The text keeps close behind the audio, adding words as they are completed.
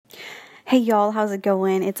Hey y'all, how's it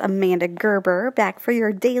going? It's Amanda Gerber back for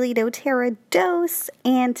your daily doTERRA dose,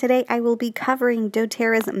 and today I will be covering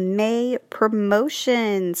doTERRA's May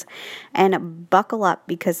promotions. And buckle up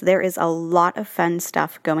because there is a lot of fun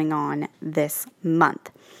stuff going on this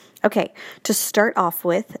month. Okay, to start off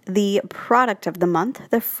with, the product of the month,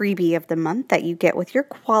 the freebie of the month that you get with your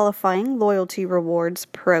qualifying loyalty rewards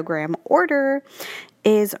program order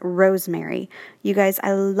is rosemary. You guys,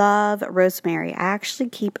 I love rosemary. I actually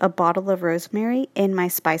keep a bottle of rosemary in my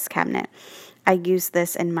spice cabinet. I use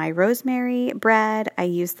this in my rosemary bread. I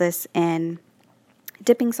use this in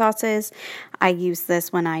dipping sauces. I use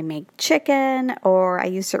this when I make chicken, or I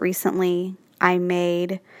used it recently. I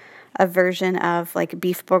made a version of like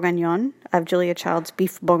beef bourguignon, of Julia Child's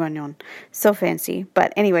beef bourguignon. So fancy.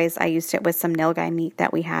 But anyways, I used it with some nilgai meat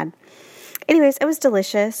that we had. Anyways, it was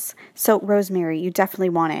delicious. So rosemary, you definitely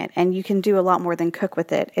want it. And you can do a lot more than cook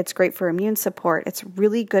with it. It's great for immune support. It's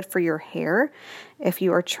really good for your hair if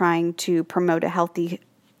you are trying to promote a healthy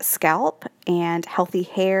scalp and healthy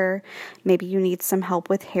hair. Maybe you need some help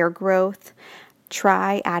with hair growth.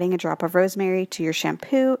 Try adding a drop of rosemary to your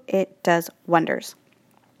shampoo. It does wonders.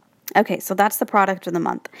 Okay, so that's the product of the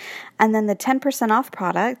month. And then the 10% off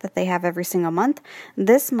product that they have every single month.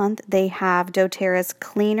 This month they have doTERRA's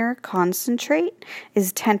Cleaner Concentrate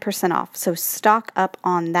is 10% off. So stock up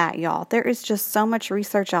on that, y'all. There is just so much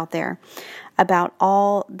research out there about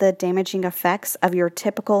all the damaging effects of your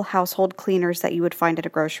typical household cleaners that you would find at a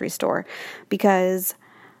grocery store, because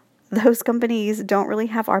those companies don't really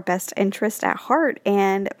have our best interest at heart,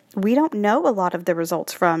 and we don't know a lot of the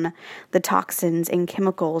results from the toxins and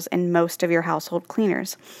chemicals in most of your household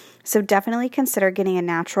cleaners. So definitely consider getting a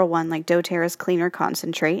natural one like doTERRA's Cleaner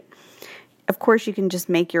Concentrate. Of course, you can just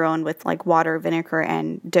make your own with like water, vinegar,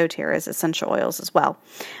 and doTERRA's essential oils as well.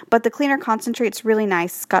 But the Cleaner Concentrate's really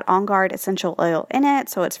nice. It's got On Guard essential oil in it,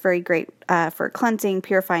 so it's very great for cleansing,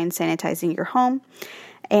 purifying, sanitizing your home.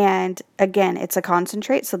 And again, it's a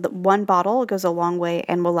concentrate, so that one bottle goes a long way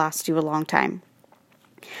and will last you a long time.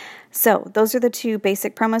 So those are the two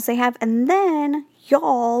basic promos they have. And then,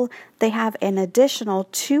 y'all, they have an additional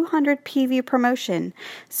 200 PV promotion.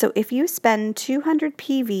 So if you spend 200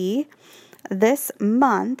 PV this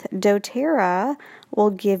month, doTERRA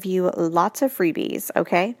will give you lots of freebies,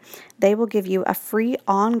 okay? They will give you a free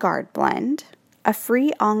On Guard blend, a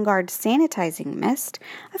free On Guard sanitizing mist,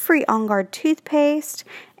 a free On Guard toothpaste,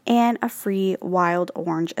 and a free wild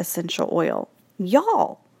orange essential oil.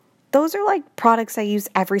 Y'all, those are like products I use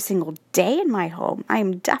every single day in my home. I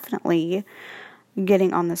am definitely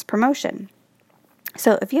getting on this promotion.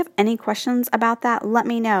 So if you have any questions about that, let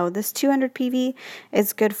me know. This 200 PV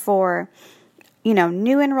is good for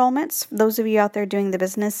new enrollments. Those of you out there doing the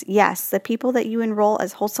business, yes, the people that you enroll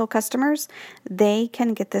as wholesale customers, they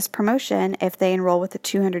can get this promotion if they enroll with a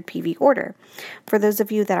 200 PV order. For those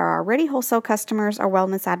of you that are already wholesale customers or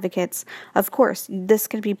wellness advocates, of course, this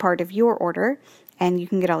can be part of your order and you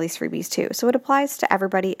can get all these freebies too. So it applies to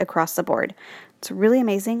everybody across the board. It's really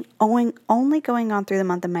amazing. Only going on through the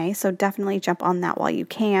month of May, so definitely jump on that while you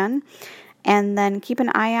can. And then keep an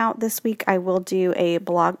eye out this week. I will do a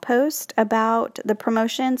blog post about the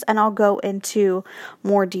promotions, and I'll go into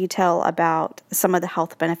more detail about some of the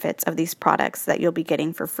health benefits of these products that you'll be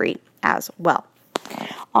getting for free as well.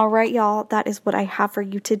 All right, y'all, that is what I have for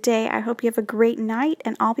you today. I hope you have a great night,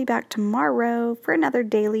 and I'll be back tomorrow for another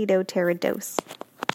daily doTERRA dose.